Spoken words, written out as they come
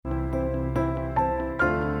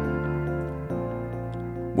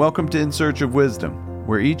Welcome to In Search of Wisdom,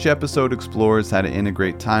 where each episode explores how to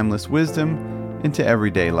integrate timeless wisdom into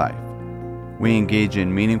everyday life. We engage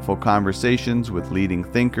in meaningful conversations with leading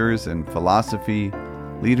thinkers in philosophy,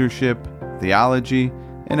 leadership, theology,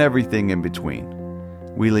 and everything in between.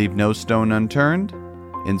 We leave no stone unturned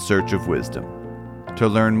in search of wisdom. To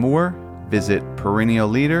learn more, visit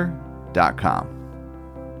perennialleader.com.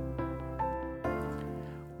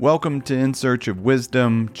 Welcome to In Search of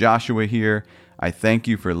Wisdom. Joshua here. I thank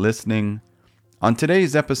you for listening. On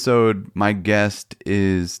today's episode, my guest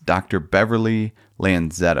is Dr. Beverly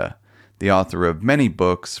Lanzetta, the author of many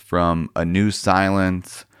books from A New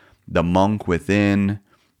Silence, The Monk Within,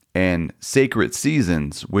 and Sacred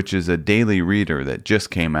Seasons, which is a daily reader that just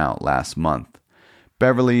came out last month.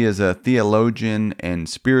 Beverly is a theologian and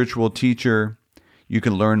spiritual teacher. You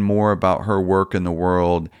can learn more about her work in the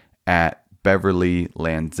world at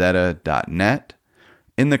beverlylanzetta.net.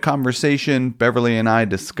 In the conversation, Beverly and I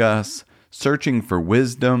discuss searching for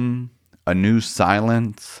wisdom, a new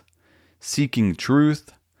silence, seeking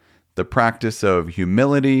truth, the practice of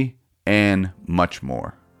humility, and much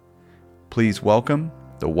more. Please welcome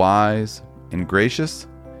the wise and gracious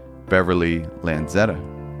Beverly Lanzetta.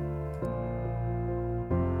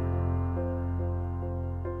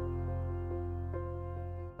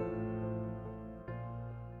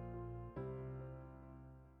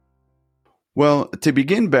 Well, to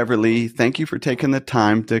begin, Beverly, thank you for taking the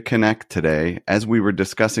time to connect today. As we were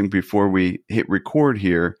discussing before we hit record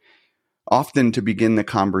here, often to begin the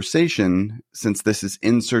conversation, since this is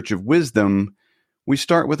In Search of Wisdom, we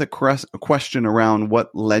start with a question around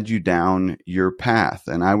what led you down your path.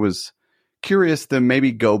 And I was curious to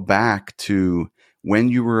maybe go back to when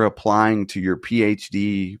you were applying to your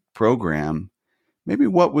PhD program. Maybe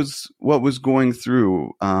what was going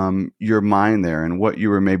through your mind there, and what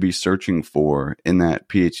you were maybe searching for in that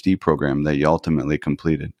PhD program that you ultimately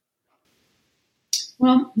completed?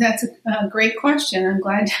 Well, that's a great question. I'm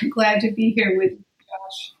glad to be here with you,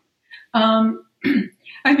 Josh.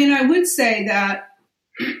 I would say that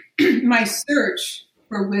my search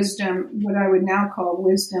for wisdom, what I would now call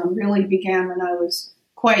wisdom, really began when I was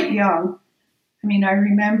quite young. I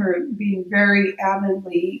remember being very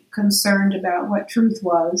avidly concerned about what truth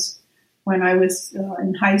was when I was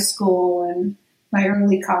in high school and my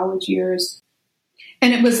early college years.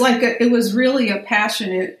 And it was really a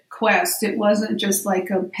passionate quest. It wasn't just like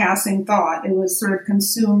a passing thought. It was sort of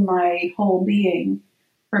consumed my whole being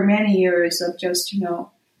for many years of just,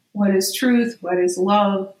 what is truth? What is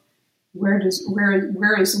love? Where is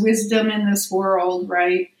wisdom in this world,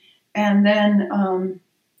 right? And then,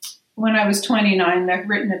 when I was 29, I've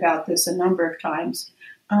written about this a number of times.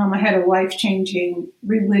 I had a life-changing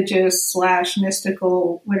religious /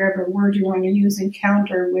 mystical, whatever word you want to use,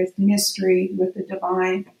 encounter with mystery, with the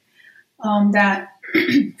divine, that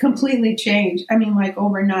completely changed.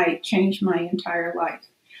 Overnight, changed my entire life.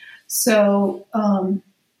 So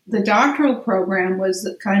the doctoral program was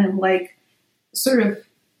kind of like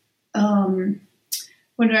in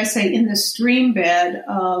the stream bed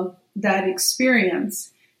of that experience.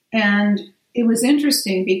 And it was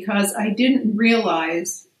interesting because I didn't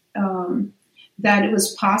realize that it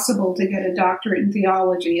was possible to get a doctorate in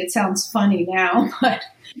theology. It sounds funny now, but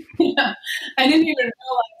I didn't even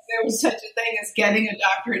realize there was such a thing as getting a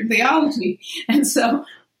doctorate in theology. And so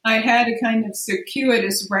I had a kind of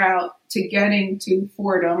circuitous route to getting to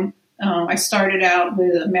Fordham. I started out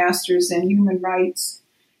with a master's in human rights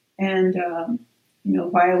and,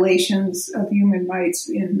 violations of human rights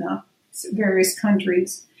in various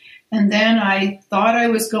countries. And then I thought I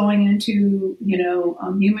was going into,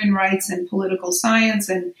 human rights and political science.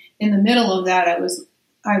 And in the middle of that, I was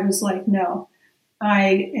like, no.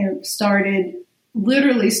 I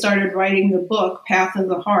literally started writing the book, Path of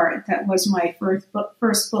the Heart. That was my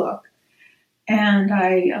first book. And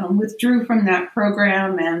I withdrew from that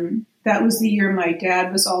program. And that was the year my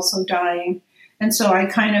dad was also dying. And so I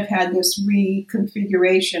kind of had this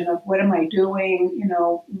reconfiguration of what am I doing?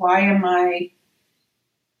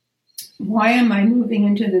 Why am I moving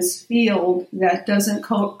into this field that doesn't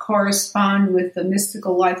correspond with the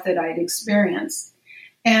mystical life that I'd experienced?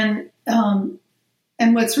 And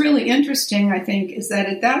what's really interesting, I think, is that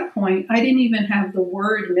at that point, I didn't even have the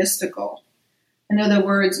word mystical. In other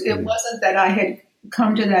words, it wasn't that I had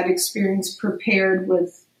come to that experience prepared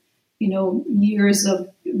with, years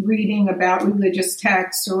of reading about religious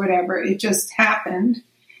texts or whatever. It just happened.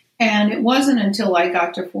 And it wasn't until I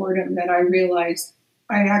got to Fordham that I realized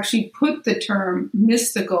I actually put the term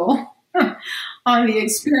mystical on the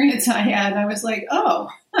experience I had. I was like, oh,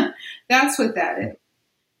 that's what that is.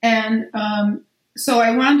 And so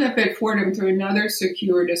I wound up at Fordham through another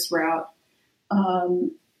circuitous route.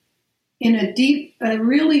 in a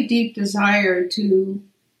really deep desire to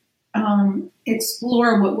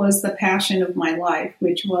explore what was the passion of my life,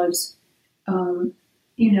 which was,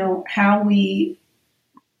 how we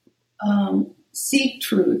seek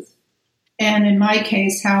truth. And in my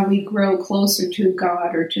case, how we grow closer to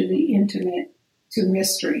God or to the intimate, to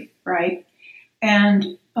mystery, right?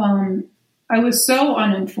 And I was so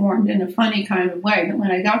uninformed in a funny kind of way that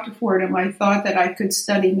when I got to Fordham, I thought that I could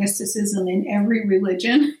study mysticism in every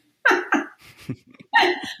religion.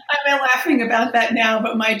 I'm laughing about that now,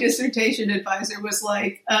 but my dissertation advisor was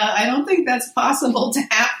like, I don't think that's possible to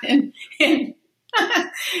happen in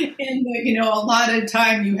the, allotted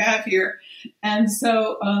time you have here. And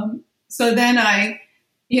so then I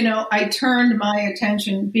turned my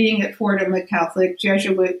attention, being at Fordham, a Catholic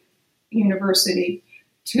Jesuit university,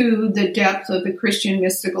 to the depth of the Christian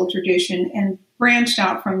mystical tradition and branched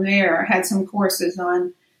out from there. I had some courses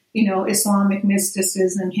on, Islamic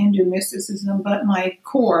mysticism, Hindu mysticism, but my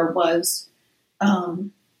core was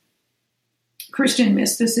Christian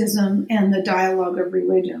mysticism and the dialogue of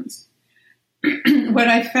religions. What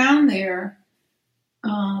I found there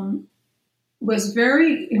was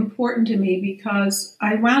very important to me because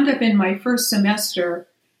I wound up in my first semester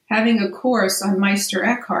having a course on Meister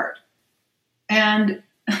Eckhart. And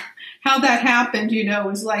how that happened,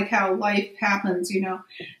 was like how life happens,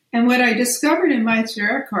 And what I discovered in Meister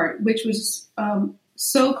Eckhart, which was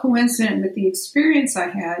so coincident with the experience I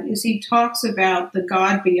had, is he talks about the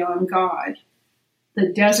God beyond God, the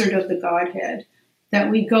desert of the Godhead, that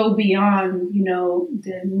we go beyond,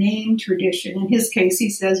 the name tradition. In his case, he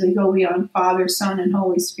says we go beyond Father, Son, and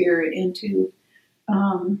Holy Spirit into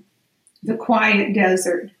the quiet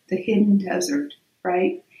desert, the hidden desert,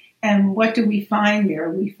 right? And what do we find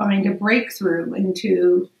there? We find a breakthrough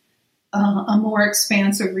into a more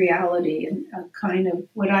expansive reality and a kind of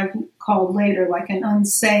what I've called later like an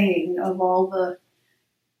unsaying of all the,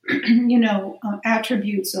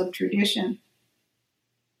 attributes of tradition.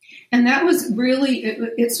 And that was really,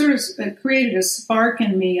 it sort of created a spark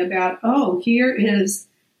in me about, here is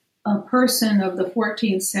a person of the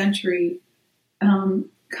 14th century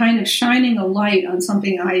kind of shining a light on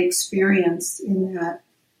something I experienced in that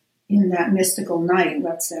mystical night,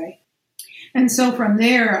 let's say. And so from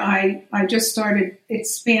there, I just started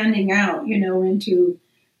expanding out, into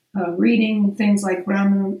reading things like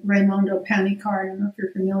Raimondo Panikkar. I don't know if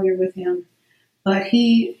you're familiar with him, but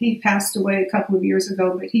he passed away a couple of years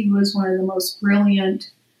ago, but he was one of the most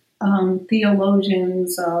brilliant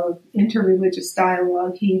theologians of interreligious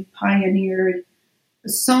dialogue. He pioneered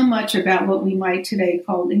so much about what we might today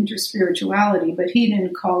call interspirituality, but he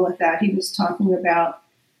didn't call it that. He was talking about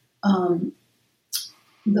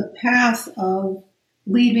the path of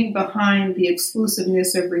leaving behind the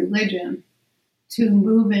exclusiveness of religion to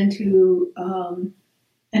move into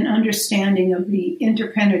an understanding of the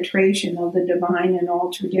interpenetration of the divine in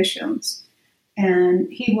all traditions. And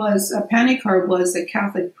Panikkar was a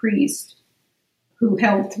Catholic priest who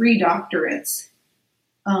held 3 doctorates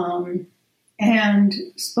and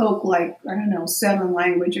spoke 7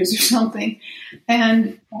 languages or something.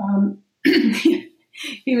 And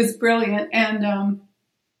he was brilliant. And,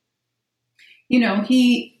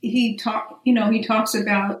 he talks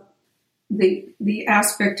about the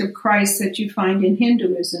aspect of Christ that you find in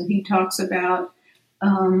Hinduism. He talks about,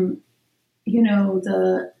 the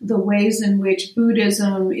ways in which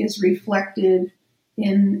Buddhism is reflected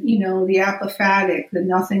in, the apophatic, the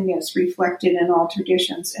nothingness reflected in all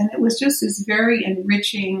traditions. And it was just this very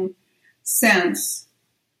enriching sense,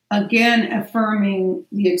 again, affirming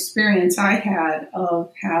the experience I had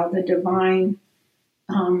of how the divine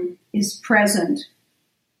is present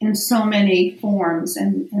in so many forms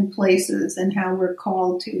and places, and how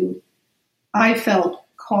I felt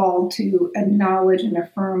called to acknowledge and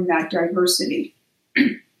affirm that diversity.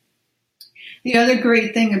 The other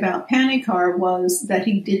great thing about Panikkar was that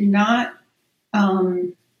he did not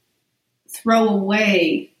throw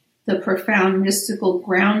away the profound mystical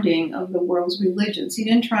grounding of the world's religions. He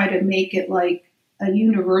didn't try to make it like a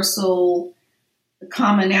universal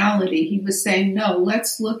commonality. He was saying, no,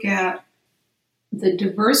 let's look at the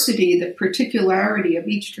diversity, the particularity of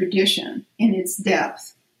each tradition in its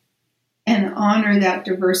depth, and honor that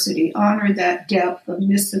diversity, honor that depth of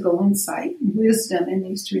mystical insight, wisdom in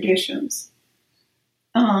these traditions.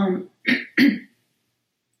 And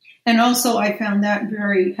also I found that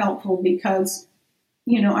very helpful because,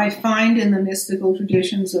 I find in the mystical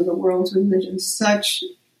traditions of the world's religions such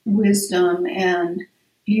wisdom and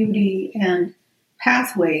beauty and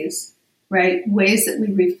pathways, right? Ways that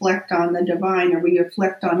we reflect on the divine, or we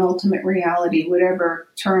reflect on ultimate reality, whatever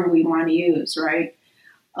term we want to use, right?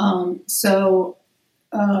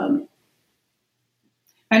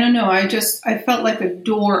 I don't know. I felt like a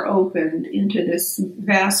door opened into this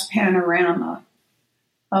vast panorama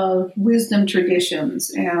of wisdom traditions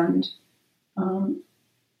and,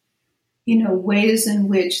 ways in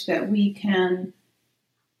which that we can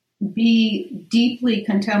be deeply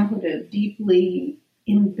contemplative, deeply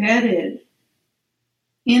embedded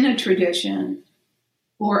in a tradition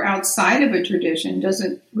or outside of a tradition,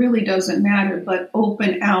 doesn't matter, but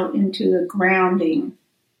open out into the grounding,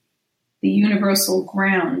 the universal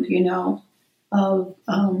ground, of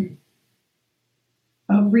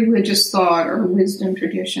religious thought or wisdom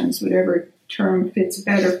traditions, whatever term fits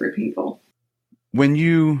better for people. When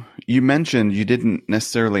you mentioned you didn't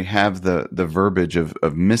necessarily have the verbiage of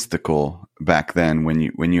mystical back then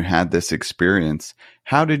when you had this experience,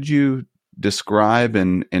 how did you describe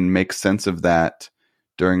and make sense of that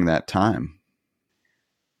during that time?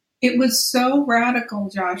 It was so radical,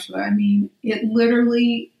 Joshua. I mean, it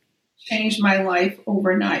literally changed my life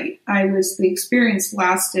overnight. The experience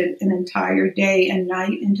lasted an entire day and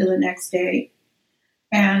night into the next day.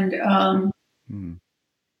 And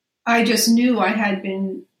I just knew I had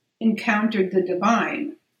encountered the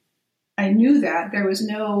divine. I knew that there was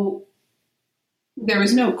no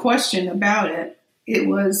question about it. It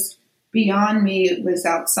was beyond me. It was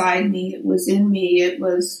outside me. It was in me. It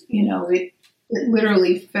was, it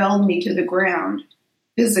literally felled me to the ground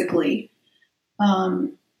physically.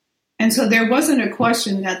 And so there wasn't a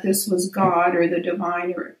question that this was God or the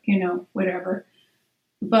divine or, whatever.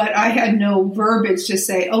 But I had no verbiage to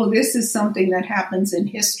say, oh, this is something that happens in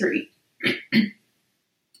history.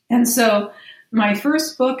 And so my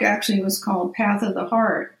first book actually was called Path of the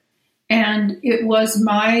Heart. And it was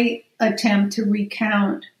my attempt to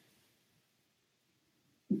recount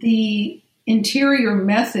the interior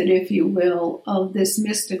method, if you will, of this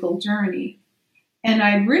mystical journey. And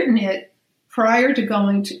I'd written it prior to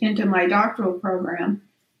going into my doctoral program.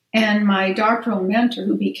 And my doctoral mentor,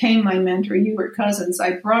 who became my mentor, Ewart Cousins,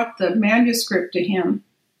 I brought the manuscript to him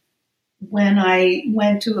when I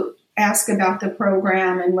went to ask about the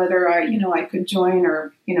program and whether I could join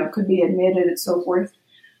or, could be admitted and so forth.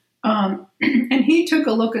 And he took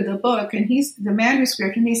a look at the book and the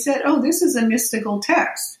manuscript, and he said, "Oh, this is a mystical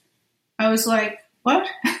text." I was like, "What?"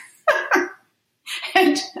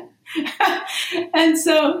 And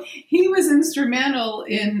so he was instrumental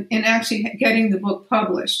in actually getting the book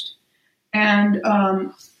published. And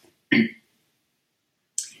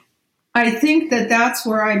I think that that's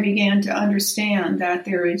where I began to understand that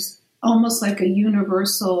there is almost like a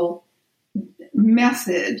universal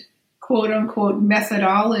method, quote unquote,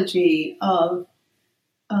 methodology of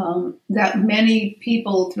that many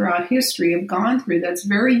people throughout history have gone through that's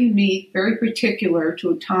very unique, very particular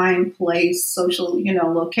to a time, place, social,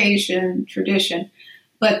 location, tradition,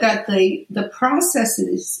 but that the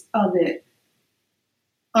processes of it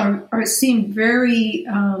seem very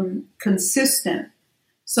consistent.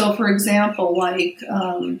 So, for example,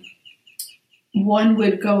 one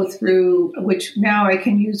would go through, which now I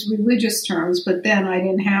can use religious terms, but then I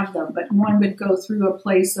didn't have them, but one would go through a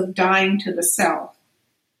place of dying to the self,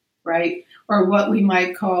 right? Or what we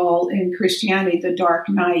might call in Christianity the dark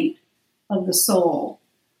night of the soul,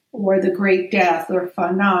 or the great death, or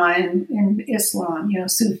fana in Islam,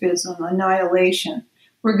 Sufism, annihilation.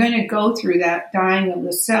 We're going to go through that dying of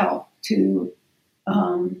the self to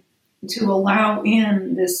allow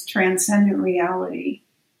in this transcendent reality,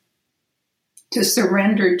 to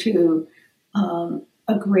surrender to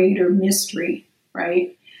a greater mystery,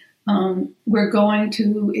 right? We're going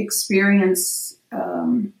to experience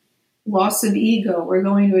loss of ego. We're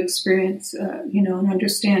going to experience, an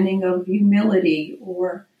understanding of humility,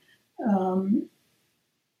 or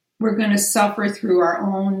we're going to suffer through our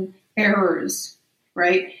own errors,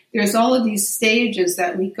 right? There's all of these stages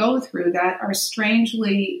that we go through that are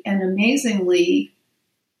strangely and amazingly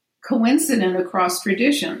coincident across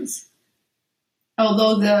traditions.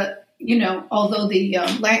 Although like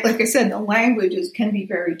I said, the languages can be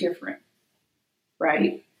very different,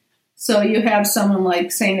 right? So you have someone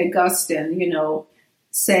like St. Augustine,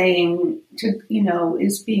 saying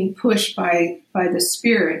is being pushed by the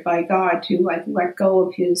Spirit, by God, to let go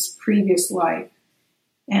of his previous life.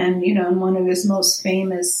 And, in one of his most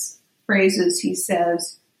famous phrases, he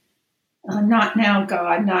says, "Not now,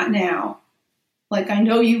 God, not now. Like, I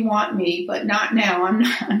know you want me, but not now.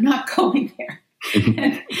 I'm not going there."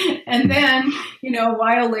 and then, a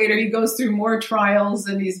while later, he goes through more trials,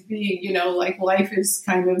 and he's being, life is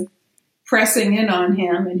kind of pressing in on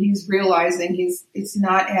him, and he's realizing it's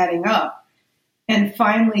not adding up. And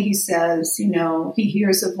finally he says, he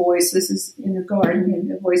hears a voice. This is in the garden, and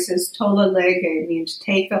the voice says, "Tola lege," means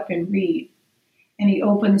take up and read. And he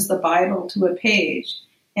opens the Bible to a page,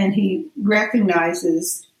 and he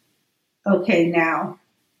recognizes, okay, now,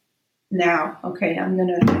 okay, I'm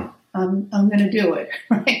gonna do it,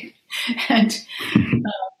 right? And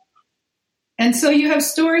and so you have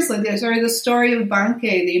stories like this, or the story of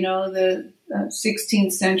Bankei, the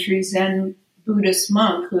 16th century Zen Buddhist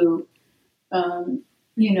monk who,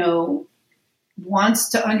 wants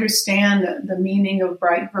to understand the meaning of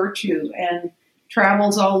bright virtue and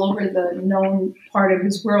travels all over the known part of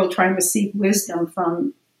his world trying to seek wisdom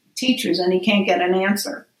from teachers, and he can't get an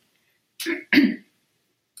answer. And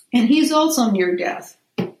he's also near death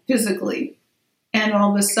physically. And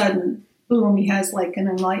all of a sudden, boom, he has like an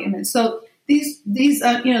enlightenment. So these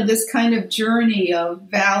this kind of journey of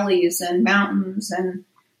valleys and mountains and,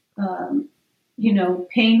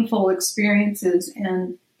 painful experiences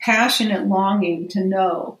and passionate longing to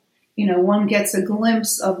know, one gets a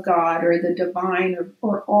glimpse of God or the divine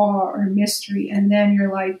or awe or mystery. And then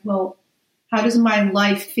you're like, well, how does my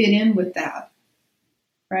life fit in with that?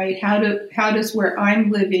 Right? How does where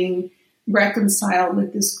I'm living reconcile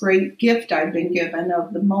with this great gift I've been given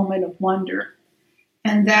of the moment of wonder?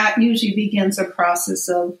 And that usually begins a process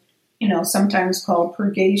of, sometimes called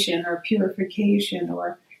purgation or purification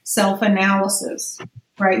or self-analysis,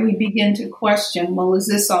 right? We begin to question, well, is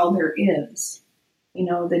this all there is?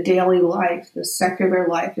 The daily life, the secular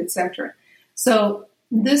life, etc. So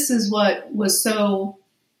this is what was so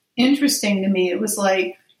interesting to me. It was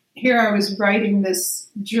like, here I was writing this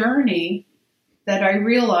journey that I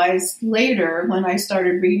realized later when I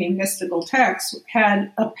started reading mystical texts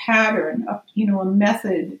had a pattern, a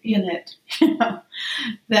method in it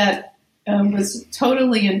that was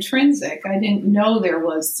totally intrinsic. I didn't know there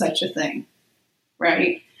was such a thing,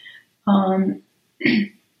 right? And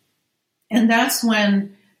that's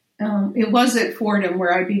when it was at Fordham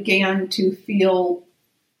where I began to feel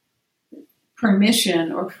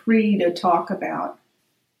permission or free to talk about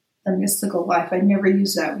the mystical life. I never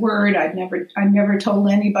used that word. I never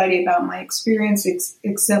told anybody about my experience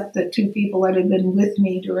except the two people that had been with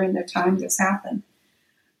me during the time this happened.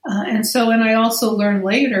 And I also learned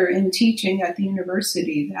later in teaching at the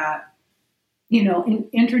university that, in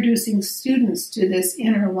introducing students to this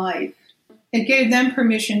inner life, it gave them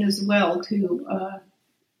permission as well to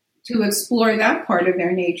explore that part of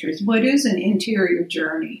their natures. What is an interior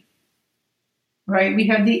journey? Right? We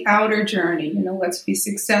have the outer journey, let's be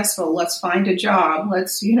successful, let's find a job,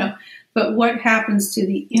 but what happens to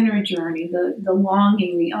the inner journey, the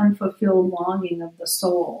longing, the unfulfilled longing of the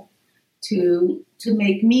soul to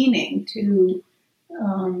make meaning, to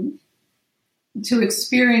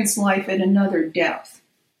experience life at another depth.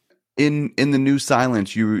 In the New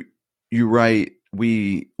Silence, you write,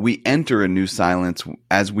 we enter a new silence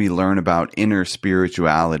as we learn about inner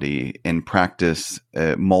spirituality and practice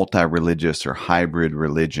multi-religious or hybrid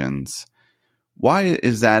religions. Why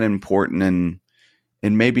is that important?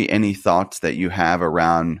 And maybe any thoughts that you have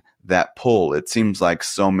around that pull? It seems like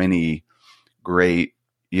so many great,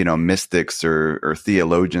 mystics or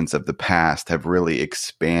theologians of the past have really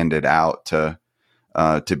expanded out to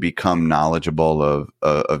become knowledgeable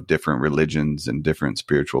of different religions and different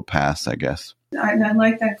spiritual paths, I guess. I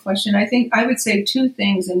like that question. I think I would say two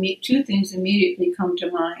things immediately come to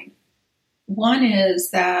mind. One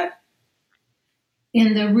is that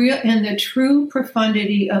in the true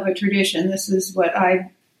profundity of a tradition, this is what I've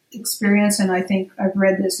experienced, and I think I've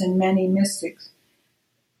read this in many mystics.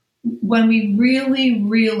 When we really,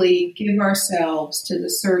 really give ourselves to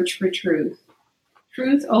the search for truth,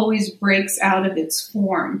 truth always breaks out of its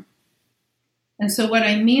form. And so what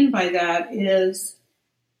I mean by that is,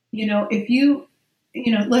 if you,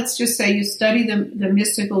 let's just say you study the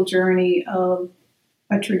mystical journey of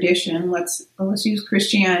a tradition, let's use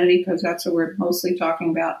Christianity because that's what we're mostly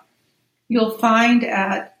talking about. You'll find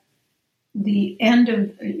at the end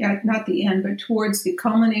not the end, but towards the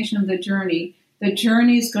culmination of the journey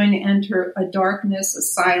is going to enter a darkness, a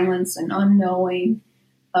silence, an unknowing.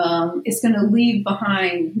 It's going to leave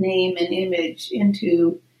behind name and image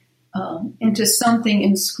into something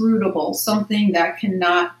inscrutable, something that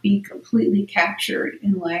cannot be completely captured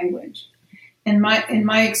in language. And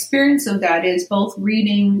my experience of that is both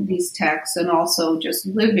reading these texts and also just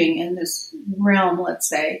living in this realm, let's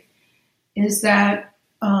say, is that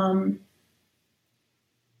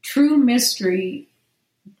true mystery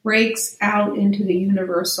breaks out into the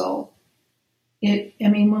universal.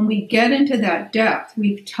 When we get into that depth,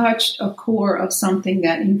 we've touched a core of something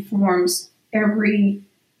that informs every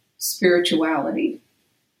spirituality.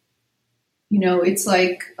 It's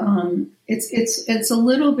like it's a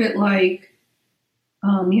little bit like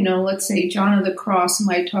let's say John of the Cross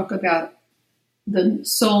might talk about the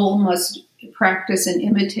soul must practice an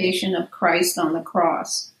imitation of Christ on the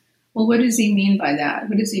cross. Well, what does he mean by that?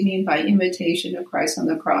 What does he mean by imitation of Christ on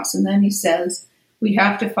the cross? And then he says, we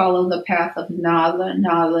have to follow the path of nada,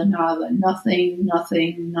 nada, nada, nothing,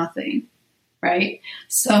 nothing, nothing, right?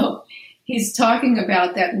 So he's talking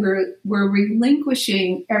about that we're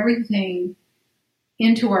relinquishing everything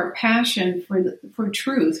into our passion for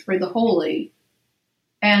truth, for the holy.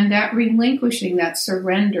 And that relinquishing, that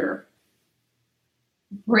surrender,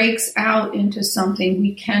 breaks out into something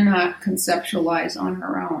we cannot conceptualize on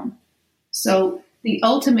our own. So the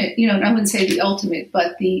ultimate, I wouldn't say the ultimate,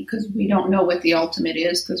 but because we don't know what the ultimate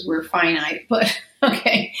is because we're finite. But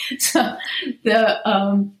okay, so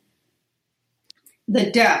the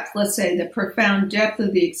depth, let's say the profound depth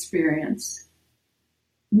of the experience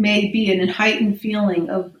may be an heightened feeling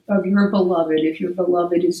of your beloved, if your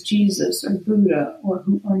beloved is Jesus or Buddha or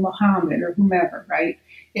Muhammad or whomever, right?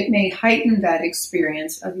 It may heighten that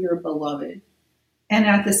experience of your beloved. And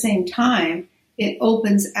at the same time, it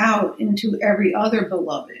opens out into every other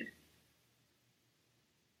beloved.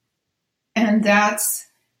 And that's,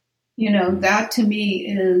 that to me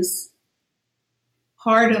is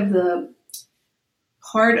part of the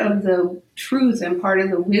truth and part of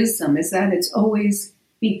the wisdom, is that it's always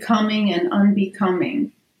becoming and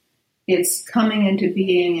unbecoming. It's coming into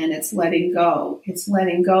being and it's letting go. It's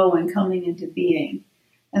letting go and coming into being.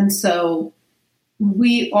 And so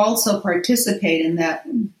we also participate in that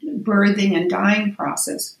birthing and dying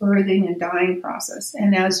process.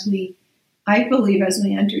 And I believe as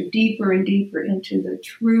we enter deeper and deeper into the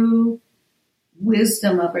true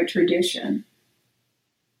wisdom of a tradition,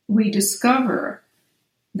 we discover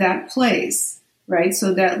that place, right?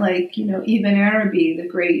 So that Ibn Arabi, the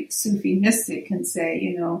great Sufi mystic, can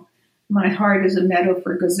say, my heart is a meadow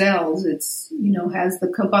for gazelles. It's, has the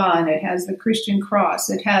Kaaba and it has the Christian cross.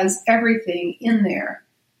 It has everything in there.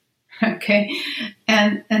 Okay.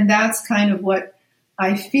 And that's kind of what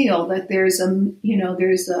I feel, that there's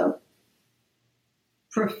a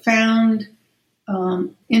profound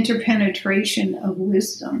interpenetration of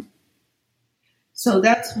wisdom. So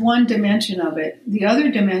that's one dimension of it. The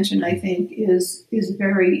other dimension, I think, is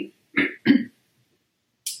very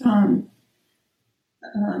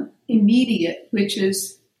immediate, which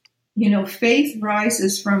is, faith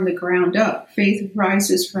rises from the ground up. Faith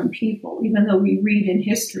rises from people, even though we read in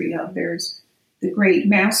history of there's the great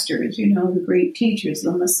masters, the great teachers,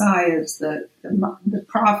 the messiahs, the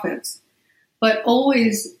prophets. But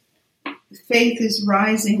always faith is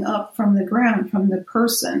rising up from the ground, from the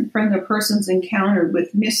person's encounter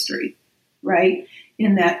with mystery, right?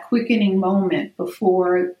 In that quickening moment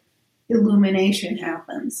before illumination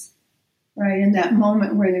happens. Right, in that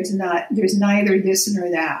moment where there's neither this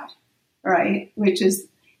nor that, right? Which is,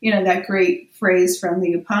 that great phrase from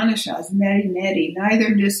the Upanishads, neti neti,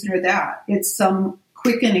 neither this nor that. It's some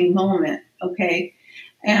quickening moment, okay?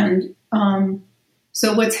 And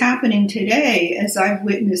so what's happening today, as I've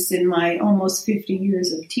witnessed in my almost 50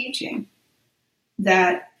 years of teaching,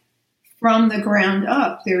 that from the ground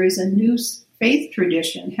up, there is a new faith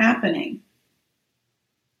tradition happening.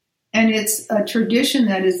 And it's a tradition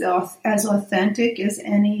that is as authentic as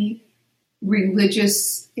any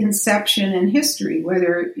religious inception in history,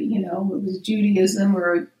 whether, it was Judaism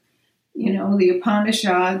or, the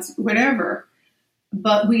Upanishads, whatever.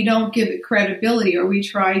 But we don't give it credibility, or we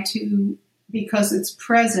try to, because it's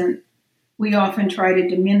present, we often try to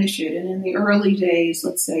diminish it. And in the early days,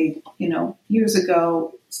 let's say, years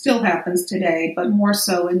ago, still happens today, but more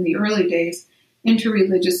so in the early days,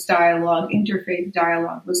 interreligious dialogue, interfaith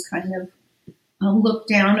dialogue was kind of looked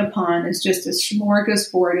down upon as just a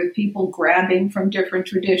smorgasbord of people grabbing from different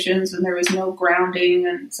traditions, and there was no grounding,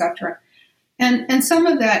 and et cetera. And some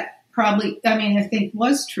of that probably, I think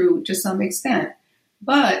was true to some extent.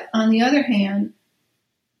 But on the other hand,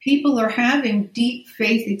 people are having deep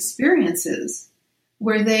faith experiences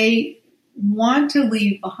where they want to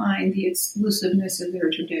leave behind the exclusiveness of their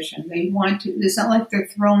tradition. They want to, it's not like they're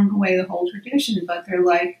throwing away the whole tradition, but they're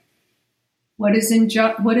like, what is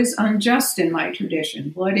unjust in my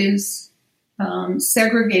tradition? What is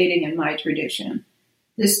segregating in my tradition?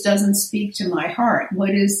 This doesn't speak to my heart.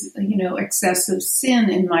 What is, excessive sin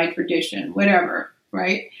in my tradition? Whatever,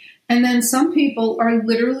 right? And then some people are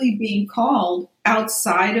literally being called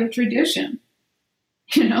outside of tradition,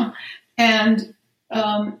 and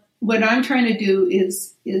what I'm trying to do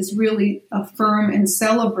is really affirm and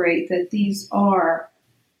celebrate that these are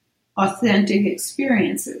authentic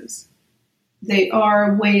experiences. They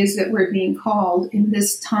are ways that we're being called in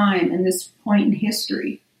this time, in this point in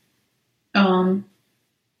history.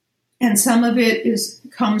 And some of it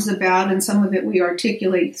comes about, and some of it we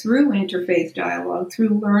articulate through interfaith dialogue,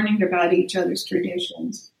 through learning about each other's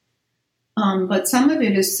traditions. But some of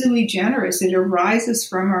it is sui generis. It arises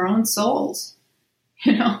from our own souls.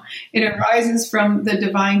 It arises from the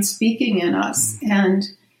divine speaking in us. And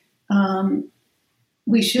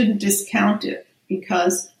we shouldn't discount it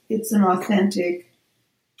because it's an authentic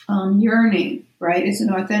yearning, right? It's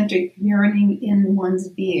an authentic yearning in one's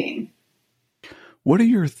being. What are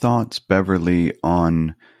your thoughts, Beverly,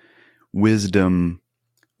 on wisdom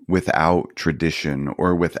without tradition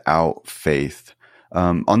or without faith?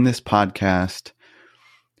 On this podcast,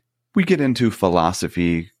 we get into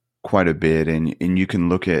philosophy quite a bit, and you can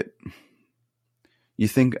look at,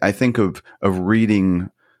 I think of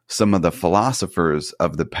reading some of the philosophers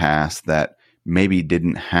of the past that maybe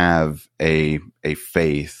didn't have a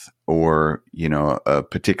faith or, a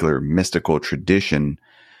particular mystical tradition,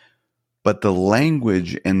 but the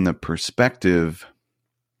language and the perspective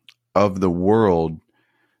of the world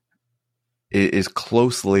is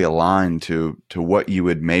closely aligned to what you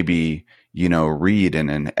would maybe, read in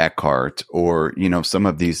an Eckhart or, some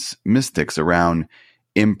of these mystics around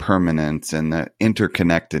impermanence and the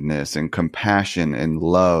interconnectedness and compassion and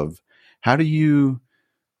love. How do you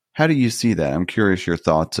see that? I'm curious your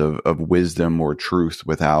thoughts of wisdom or truth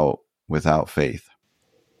without faith.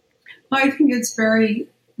 I think it's very,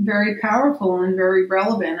 very powerful and very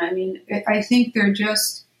relevant. I mean, I think they're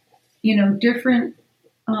just, different,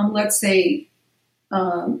 let's say,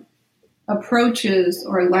 approaches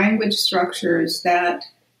or language structures that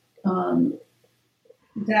a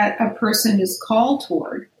person is called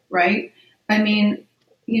toward, right? I mean,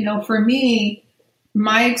 for me,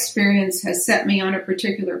 my experience has set me on a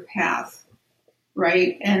particular path,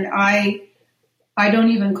 right? And I don't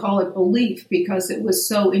even call it belief because it was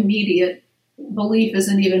so immediate. Belief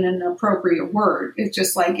isn't even an appropriate word. It's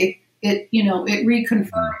just like it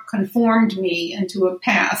conformed me into a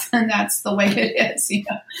path, and that's the way it is.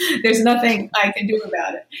 There's nothing I can do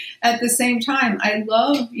about it. At the same time, I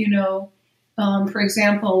love, for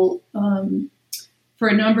example, for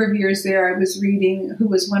a number of years there, I was reading, who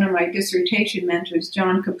was one of my dissertation mentors,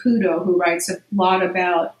 John Caputo, who writes a lot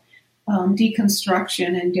about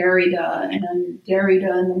deconstruction and Derrida and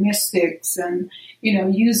the mystics, and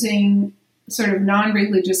using sort of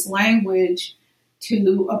non-religious language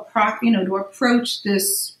to approach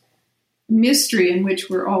this mystery in which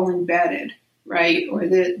we're all embedded, right? Or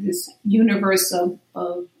this universe of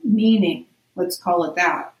meaning, let's call it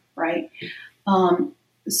that, right?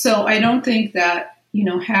 So I don't think that,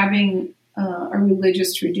 having a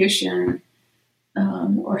religious tradition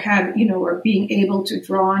or being able to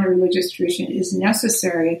draw on a religious tradition is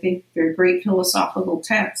necessary. I think they're great philosophical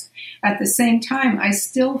texts. At the same time, I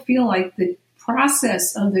still feel like the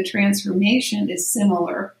process of the transformation is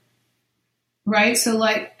similar, right? So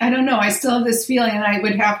I don't know, I still have this feeling, and I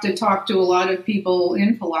would have to talk to a lot of people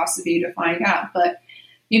in philosophy to find out, but,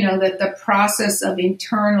 that the process of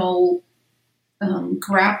internal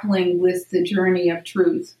grappling with the journey of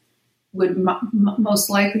truth would most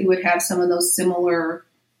likely would have some of those similar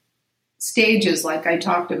stages like I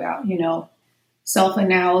talked about,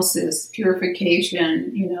 self-analysis,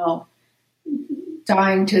 purification,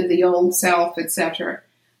 dying to the old self, etc.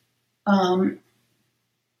 And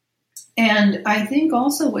I think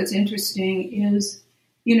also what's interesting is,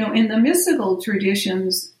 in the mystical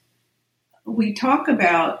traditions, we talk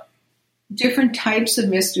about different types of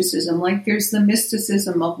mysticism. Like there's the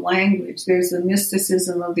mysticism of language, there's the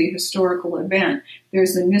mysticism of the historical event,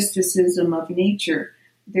 there's the mysticism of nature.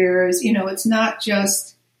 There's, it's not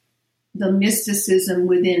just the mysticism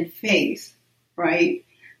within faith, right?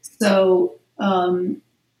 So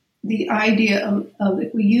the idea of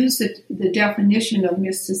if we use the definition of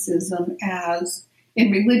mysticism as,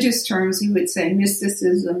 in religious terms, you would say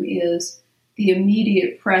mysticism is the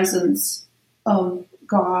immediate presence of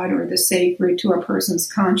God or the sacred to a person's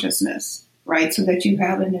consciousness, right? So that you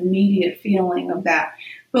have an immediate feeling of that.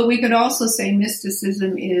 But we could also say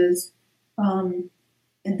mysticism is the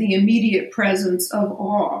immediate presence of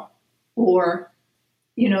awe, or,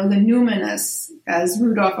 the numinous, as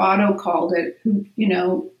Rudolf Otto called it, who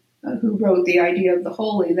wrote the idea of the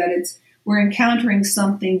holy, that we're encountering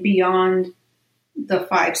something beyond the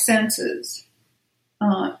five senses,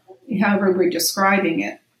 however we're describing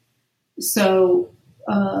it. So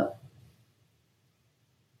I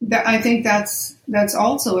think that's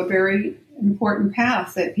also a very important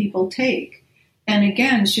path that people take, and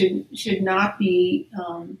again should not be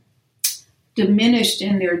diminished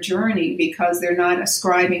in their journey because they're not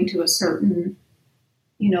ascribing to a certain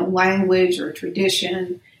language or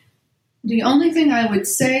tradition. The only thing I would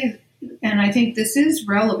say and I think this is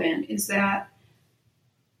relevant, is that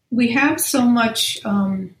we have so much,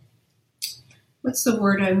 what's the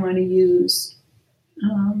word I want to use?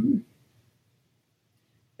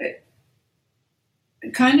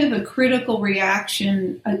 Kind of a critical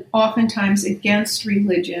reaction, oftentimes against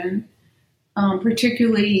religion,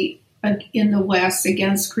 particularly in the West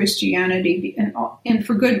against Christianity, and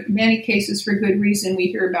for many cases for good reason. We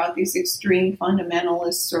hear about these extreme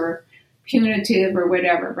fundamentalists or punitive or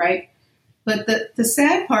whatever, right? But the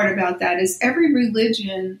sad part about that is every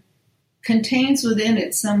religion contains within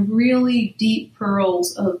it some really deep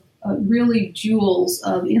pearls of really jewels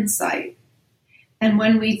of insight. And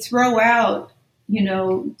when we throw out,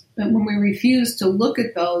 when we refuse to look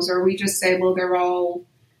at those, or we just say, well, they're all,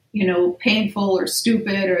 painful or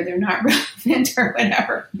stupid, or they're not relevant or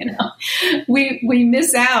whatever, we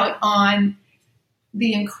miss out on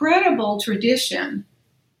the incredible tradition,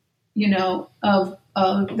 of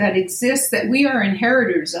that exists, that we are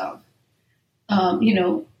inheritors of,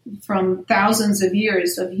 from thousands of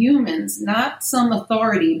years of humans, not some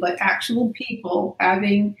authority, but actual people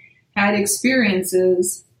having had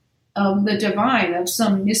experiences of the divine, of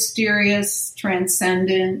some mysterious,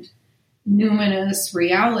 transcendent, numinous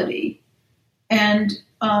reality. And,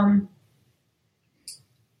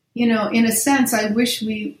 in a sense, I wish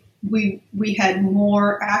we had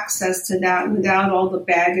more access to that without all the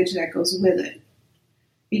baggage that goes with it,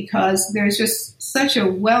 because there's just such a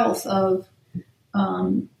wealth of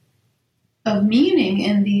meaning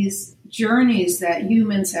in these journeys that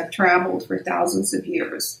humans have traveled for thousands of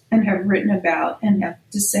years and have written about and have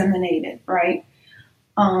disseminated, right?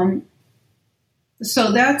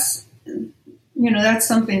 So that's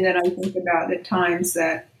something that I think about at times,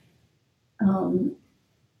 that,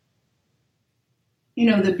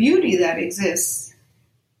 the beauty that exists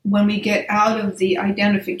when we get out of the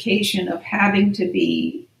identification of having to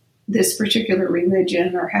be this particular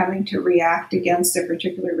religion or having to react against a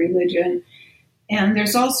particular religion. And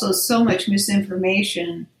there's also so much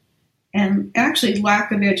misinformation and actually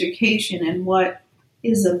lack of education in what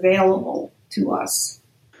is available to us.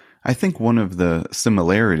 I think one of the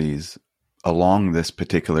similarities along this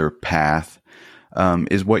particular path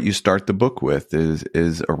is what you start the book with,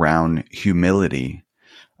 is around humility.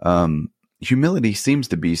 Humility seems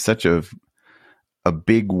to be such a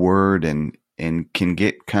big word and can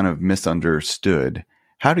get kind of misunderstood.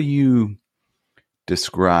 How do you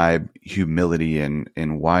describe humility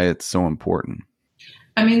and why it's so important?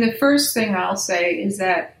 I mean, the first thing I'll say is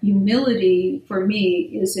that humility for me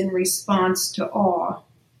is in response to awe.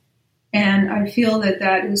 And I feel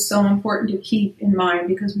that is so important to keep in mind,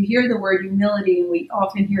 because we hear the word humility and we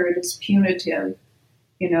often hear it as punitive.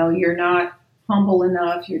 You're not humble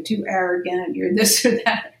enough, you're too arrogant, you're this or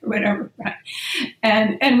that, or whatever. Right?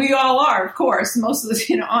 And we all are, of course, most of us,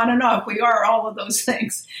 on and off, we are all of those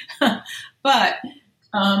things. But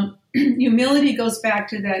humility goes back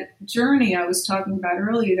to that journey I was talking about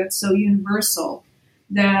earlier that's so universal,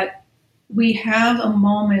 that we have a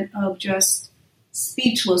moment of just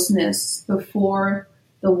speechlessness before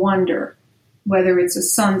the wonder, whether it's a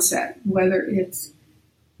sunset, whether it's,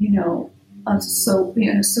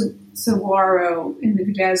 saguaro in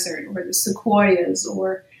the desert, or the sequoias,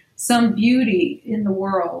 or some beauty in the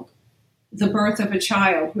world, the birth of a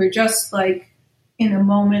child. We're just like in a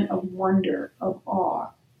moment of wonder, of awe.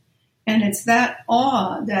 And it's that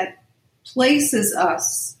awe that places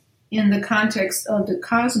us in the context of the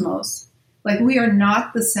cosmos. Like, we are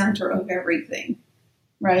not the center of everything,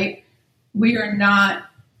 right? We are not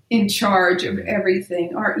in charge of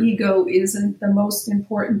everything. Our ego isn't the most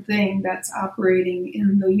important thing that's operating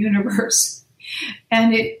in the universe.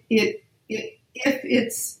 And if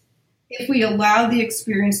we allow the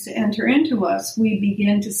experience to enter into us, we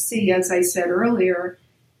begin to see, as I said earlier,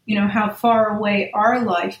 how far away our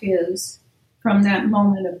life is from that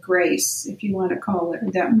moment of grace, if you want to call it,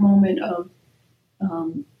 that moment of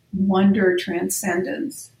wonder,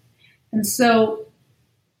 transcendence. And so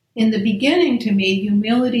in the beginning, to me,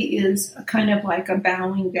 humility is a kind of like a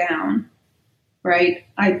bowing down, right?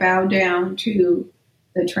 I bow down to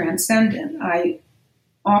the transcendent. I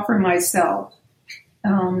offer myself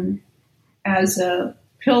as a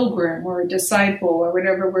pilgrim or a disciple, or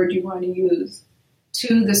whatever word you want to use,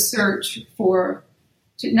 to the search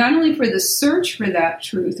not only for the search for that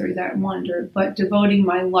truth or that wonder, but devoting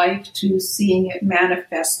my life to seeing it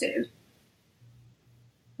manifested.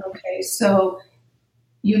 Okay, so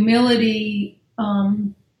humility,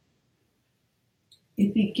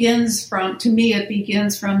 it begins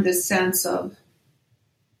from this sense of,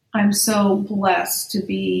 I'm so blessed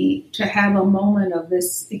to have a moment of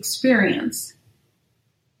this experience.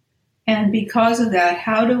 And because of that,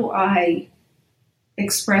 how do I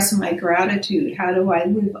express my gratitude? How do I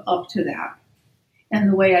live up to that? And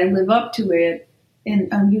the way I live up to it,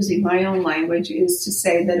 and I'm using my own language, is to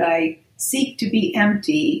say that I seek to be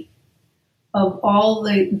empty of all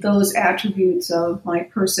those attributes of my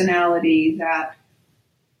personality that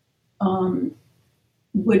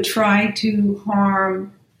would try to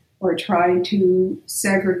harm or try to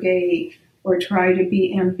segregate or try to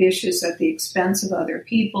be ambitious at the expense of other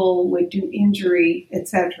people, would do injury,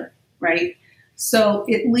 etc. Right? So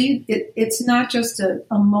it's not just a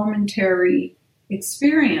momentary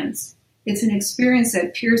experience. It's an experience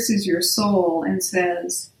that pierces your soul and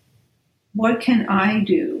says, what can I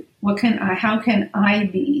do? How can I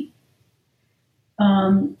be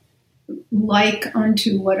like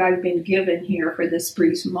unto what I've been given here for this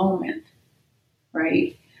brief moment,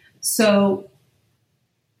 right? So,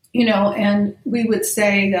 and we would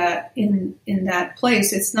say that in that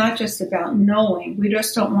place, it's not just about knowing. We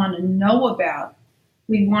just don't want to know about.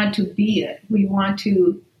 We want to be it. We want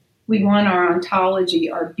our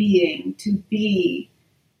ontology, our being, to be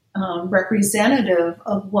representative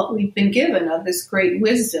of what we've been given, of this great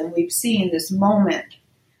wisdom we've seen, this moment.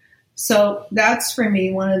 So that's, for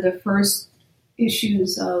me, one of the first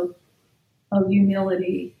issues of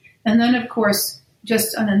humility. And then, of course,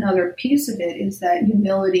 just on another piece of it is that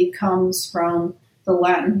humility comes from the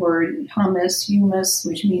Latin word humus,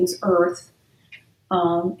 which means earth.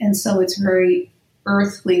 And so it's very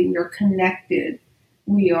earthly. We're connected.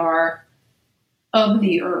 We are of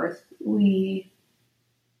the earth. We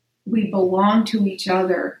belong to each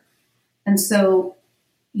other. And so,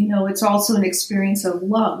 it's also an experience of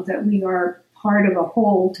love, that we are part of a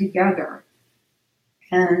whole together.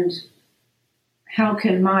 And how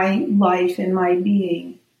can my life and my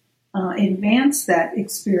being advance that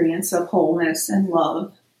experience of wholeness and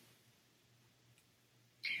love?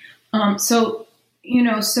 So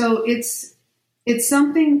it's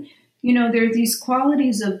something, there are these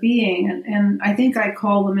qualities of being, and I think I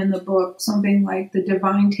call them in the book something like the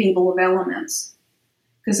divine table of elements,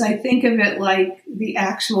 because I think of it like the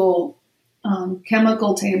actual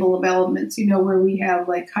chemical table of elements, where we have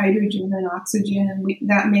like hydrogen and oxygen, and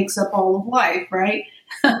that makes up all of life, right?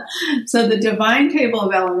 So the divine table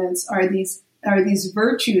of elements are these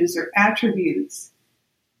virtues or attributes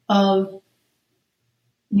of,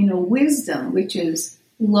 wisdom, which is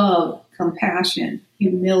love, compassion,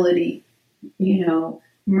 humility,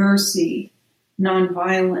 mercy,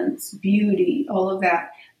 nonviolence, beauty, all of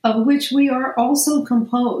that, of which we are also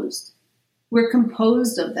composed. We're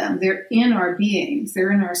composed of them. They're in our beings.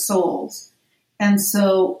 They're in our souls. And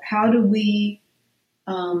so how do we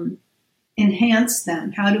enhance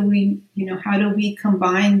them? How do we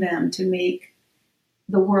combine them to make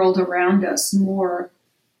the world around us more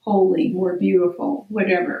holy, more beautiful,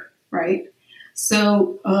 whatever, right?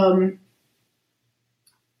 So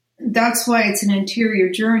that's why it's an interior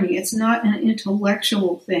journey. It's not an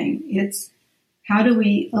intellectual thing. It's how do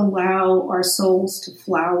we allow our souls to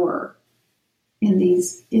flower in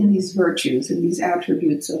these virtues, in these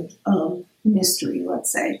attributes of mystery,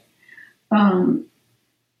 let's say. And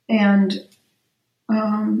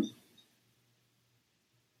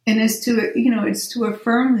it's to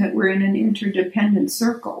affirm that we're in an interdependent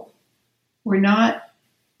circle. We're not,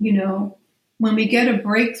 when we get a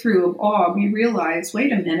breakthrough of awe, we realize,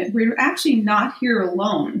 wait a minute, we're actually not here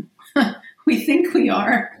alone. We think we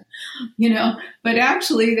are, but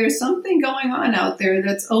actually there's something going on out there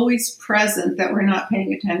that's always present that we're not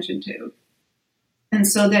paying attention to. And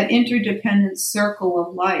so that interdependent circle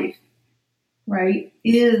of life, right,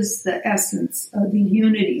 is the essence of the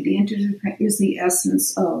unity. The interdependent is the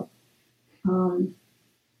essence of,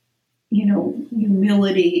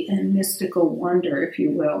 humility and mystical wonder, if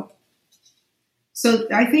you will. So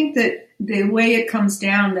I think that the way it comes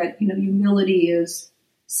down that, humility is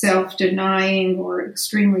self-denying or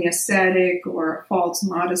extremely ascetic or false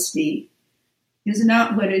modesty is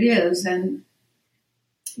not what it is. And,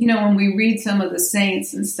 when we read some of the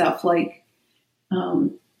saints and stuff, like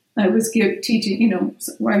I was teaching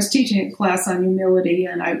a class on humility,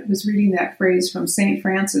 and I was reading that phrase from St.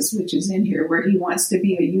 Francis, which is in here, where he wants to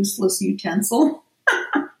be a useless utensil.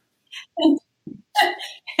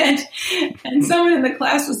 And someone in the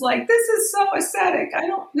class was like, this is so ascetic.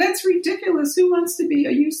 That's ridiculous. Who wants to be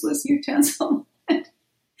a useless utensil? And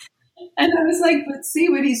I was like, but see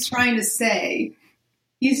what he's trying to say.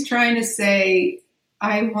 He's trying to say,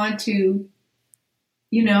 I want to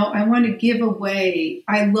give away.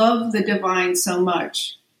 I love the divine so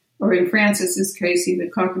much. Or in Francis's case, he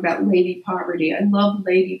would talk about Lady Poverty. I love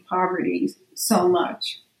Lady Poverty so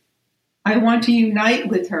much. I want to unite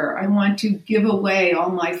with her. I want to give away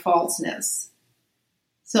all my falseness.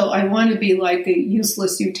 So I want to be like a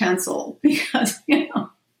useless utensil because, and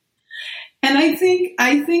I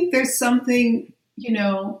think there's something,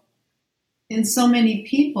 in so many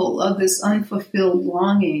people of this unfulfilled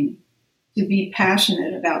longing to be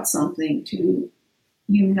passionate about something, to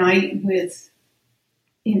unite with,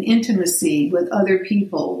 in intimacy with other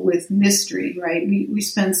people, with mystery, right? We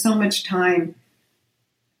spend so much time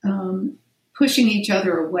pushing each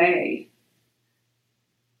other away,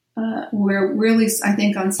 where really, I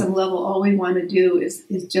think on some level, all we want to do is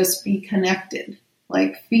just be connected,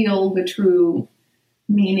 like feel the true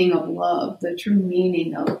meaning of love, the true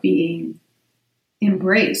meaning of being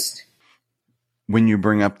embraced. When you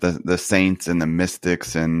bring up the saints and the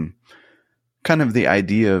mystics and kind of the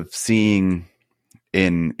idea of seeing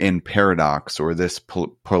in paradox or this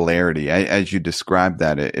polarity, as you describe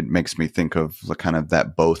that, it makes me think of kind of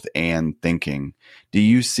that both and thinking. Do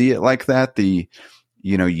you see it like that? The,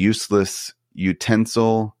 useless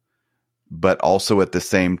utensil, but also at the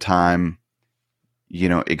same time,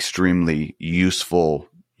 extremely useful,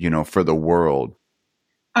 for the world.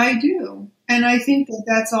 I do. And I think that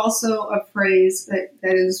that's also a phrase that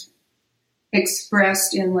is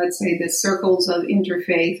expressed in, let's say, the circles of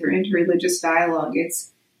interfaith or interreligious dialogue.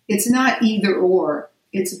 It's not either or,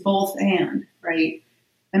 it's both and, right?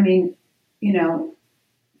 I mean,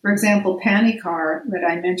 for example, Panikkar, that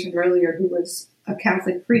I mentioned earlier, who was a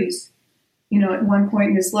Catholic priest, at one point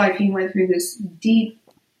in his life, he went through this deep,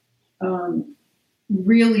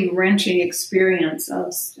 really wrenching experience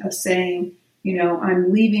of saying,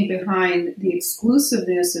 I'm leaving behind the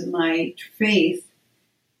exclusiveness of my faith.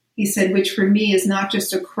 He said, which for me is not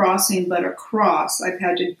just a crossing, but a cross. I've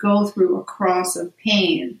had to go through a cross of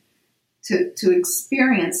pain to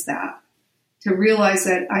experience that, to realize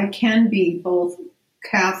that I can be both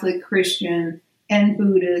Catholic, Christian, and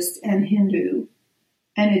Buddhist, and Hindu.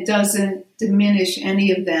 And it doesn't diminish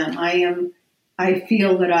any of them. I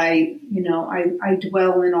feel that I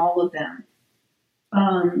dwell in all of them.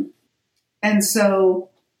 And so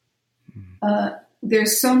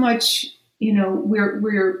there's so much,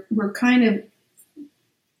 we're kind of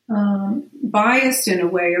biased in a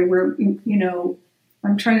way, or we're,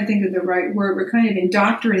 I'm trying to think of the right word. We're kind of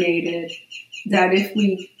indoctrinated that if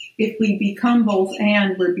we become both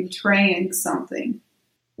and, we're betraying something.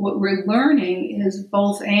 What we're learning is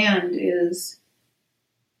both and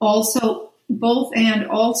also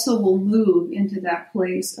will move into that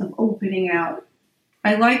place of opening out.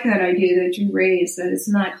 I like that idea that you raised, that it's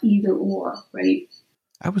not either or, right?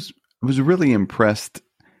 I was really impressed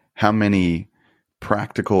how many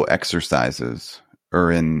practical exercises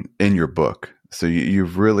are in your book. So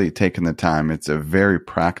you've really taken the time. It's a very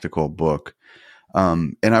practical book.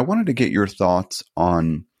 And I wanted to get your thoughts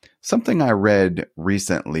on something I read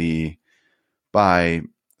recently by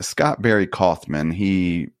Scott Barry Kaufman.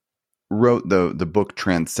 He wrote the book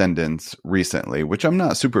Transcendence recently, which I'm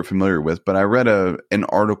not super familiar with, but I read an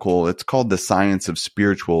article. It's called The Science of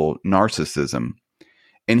Spiritual Narcissism.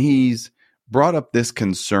 And he's brought up this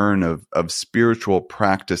concern of spiritual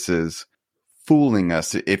practices fooling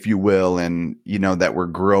us, if you will, and, that we're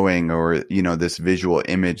growing, or, this visual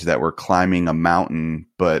image that we're climbing a mountain,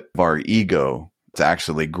 but our ego is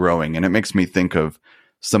actually growing. And it makes me think of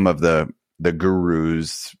some of the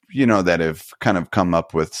gurus, that have kind of come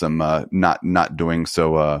up with some not doing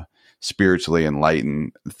so spiritually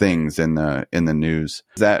enlightened things in the news.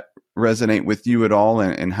 Does that resonate with you at all?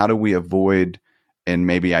 And how do we avoid and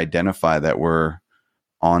maybe identify that we're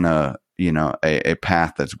on a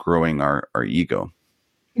path that's growing our ego?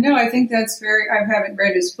 I think that's I haven't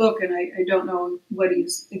read his book, and I don't know what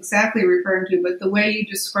he's exactly referring to, but the way you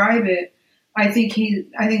describe it, I think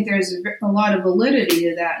there's a lot of validity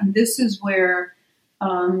to that. And this is where,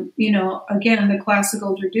 again, the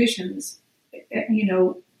classical traditions,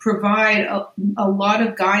 provide a lot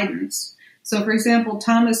of guidance. So, for example,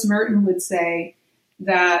 Thomas Merton would say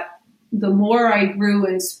that the more I grew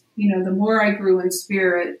in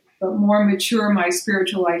spirit, the more mature my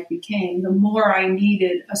spiritual life became, the more I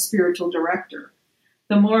needed a spiritual director,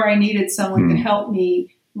 the more I needed someone to help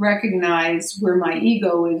me recognize where my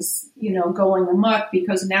ego is, going amok,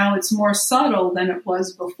 because now it's more subtle than it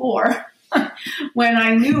was before when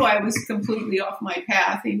I knew I was completely off my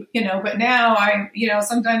path, but now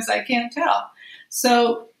sometimes I can't tell.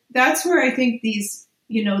 So that's where I think these,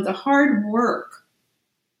 the hard work,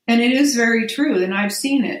 and it is very true, and I've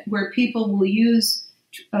seen it, where people will use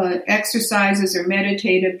exercises or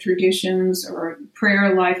meditative traditions or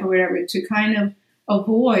prayer life or whatever to kind of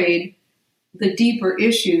avoid the deeper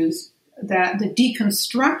issues, that the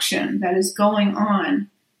deconstruction that is going on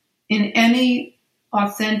in any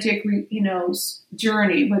authentic,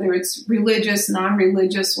 journey, whether it's religious,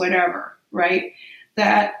 non-religious, whatever, right?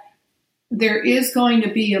 That there is going to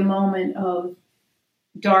be a moment of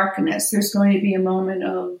darkness. There's going to be a moment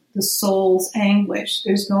of the soul's anguish.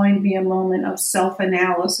 There's going to be a moment of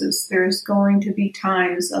self-analysis. There's going to be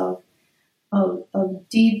times of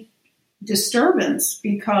deep disturbance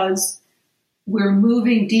because we're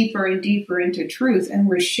moving deeper and deeper into truth and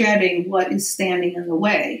we're shedding what is standing in the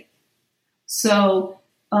way. So,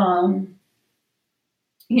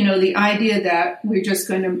 the idea that we're just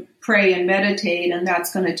going to pray and meditate and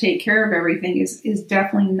that's going to take care of everything is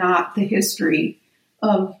definitely not the history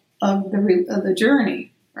of the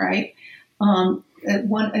journey, right?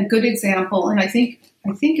 A good example, and I think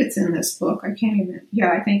it's in this book. I think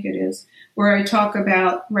it is, where I talk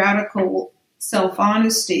about radical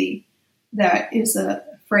self-honesty. That is a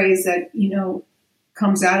phrase that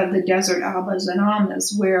comes out of the desert Abbas and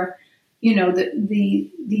Ammas, where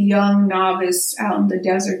the young novice out in the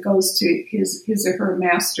desert goes to his or her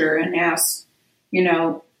master and asks,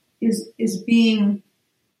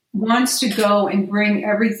 wants to go and bring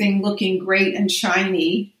everything looking great and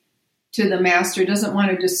shiny to the master, doesn't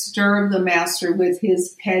want to disturb the master with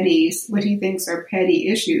his what he thinks are petty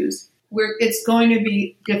issues. It's going to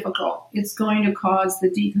be difficult. It's going to cause the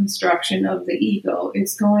deconstruction of the ego.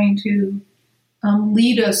 It's going to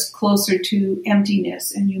lead us closer to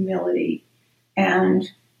emptiness and humility.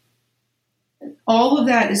 And all of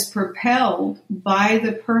that is propelled by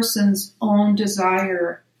the person's own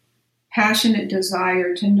desire, passionate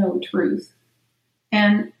desire to know truth.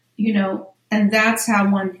 And, and that's how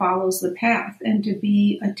one follows the path, and to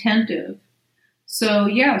be attentive. So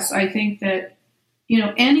yes, I think that,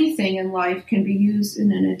 anything in life can be used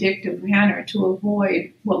in an addictive manner to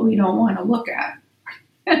avoid what we don't want to look at.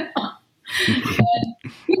 And,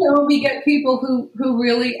 we get people who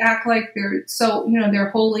really act like they're they're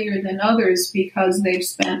holier than others because they've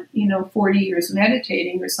spent, 40 years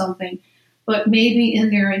meditating or something. But maybe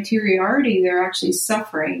in their interiority, they're actually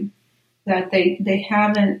suffering, that they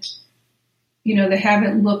haven't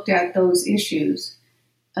looked at those issues.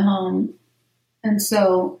 And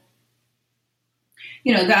so,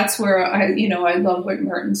 that's where I love what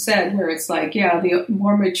Merton said, where it's like, the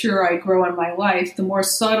more mature I grow in my life, the more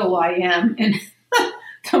subtle I am, and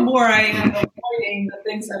the more I am avoiding the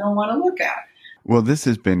things I don't want to look at. Well, this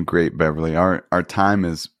has been great, Beverly. Our time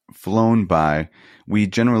has flown by. We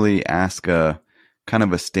generally ask a kind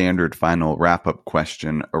of a standard final wrap-up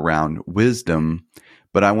question around wisdom,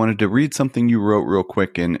 but I wanted to read something you wrote real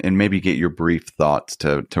quick and maybe get your brief thoughts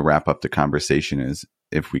to wrap up the conversation,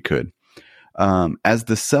 if we could. As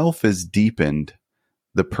the self is deepened,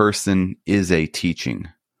 the person is a teaching.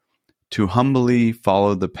 To humbly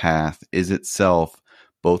follow the path is itself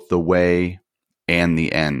both the way and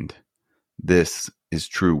the end. This is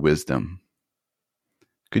true wisdom.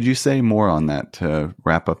 Could you say more on that to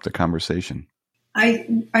wrap up the conversation? I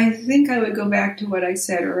think I would go back to what I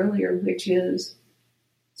said earlier, which is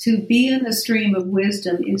to be in the stream of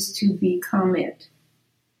wisdom is to become it.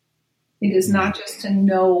 It is not just to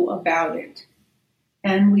know about it.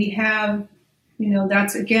 And we have,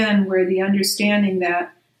 that's again where the understanding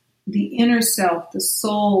that the inner self, the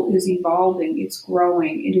soul, is evolving, it's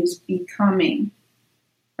growing, it is becoming,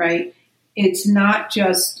 right? It's not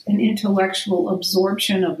just an intellectual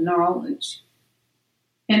absorption of knowledge.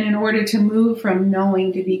 And in order to move from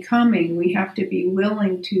knowing to becoming, we have to be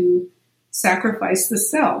willing to sacrifice the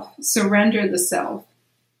self, surrender the self,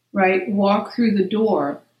 right? Walk through the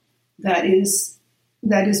door that has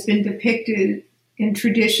been depicted in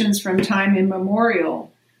traditions from time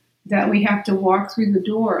immemorial, that we have to walk through the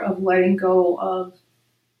door of letting go of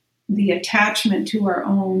the attachment to our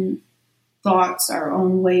own thoughts, our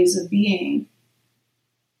own ways of being.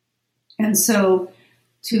 And so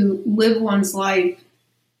to live one's life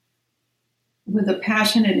with a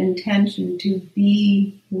passionate intention to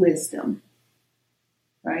be wisdom,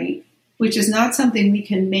 right? Which is not something we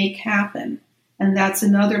can make happen. And that's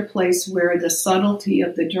another place where the subtlety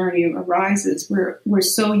of the journey arises. We're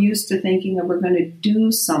so used to thinking that we're going to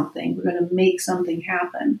do something, we're going to make something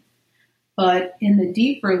happen. But in the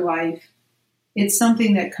deeper life, it's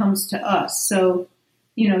something that comes to us. So,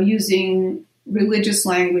 using religious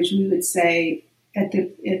language, we would say at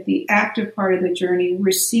the active part of the journey,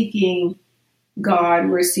 we're seeking God,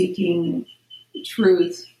 we're seeking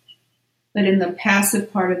truth. But in the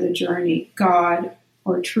passive part of the journey, God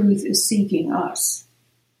or truth is seeking us.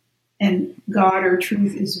 And God or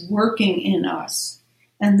truth is working in us.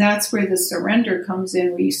 And that's where the surrender comes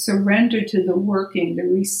in. We surrender to the working, the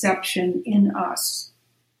reception in us.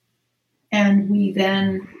 And we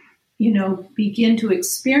then, begin to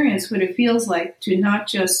experience what it feels like to not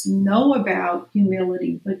just know about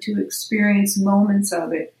humility, but to experience moments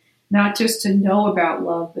of it, not just to know about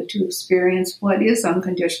love, but to experience what is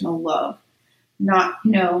unconditional love, not,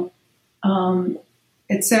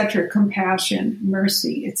 etc., compassion,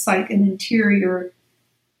 mercy. It's like an interior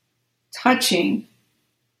touching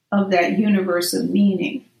of that universe of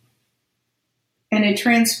meaning. And it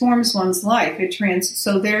transforms one's life.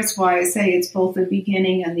 So that's why I say it's both the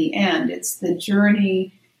beginning and the end. It's the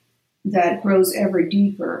journey that grows ever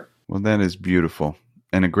deeper. Well, that is beautiful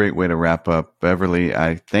and a great way to wrap up. Beverly,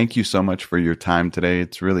 I thank you so much for your time today.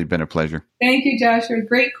 It's really been a pleasure. Thank you, Joshua.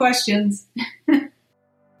 Great questions.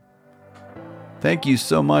 Thank you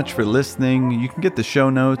so much for listening. You can get the show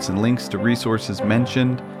notes and links to resources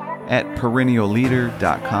mentioned at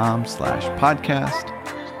perennialleader.com/podcast.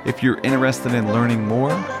 If you're interested in learning more,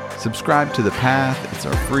 subscribe to The Path. It's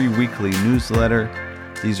our free weekly newsletter.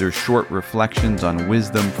 These are short reflections on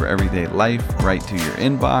wisdom for everyday life right to your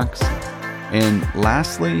inbox. And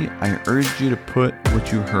lastly, I urge you to put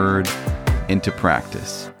what you heard into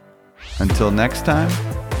practice. Until next time,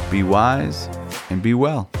 be wise and be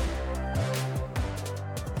well.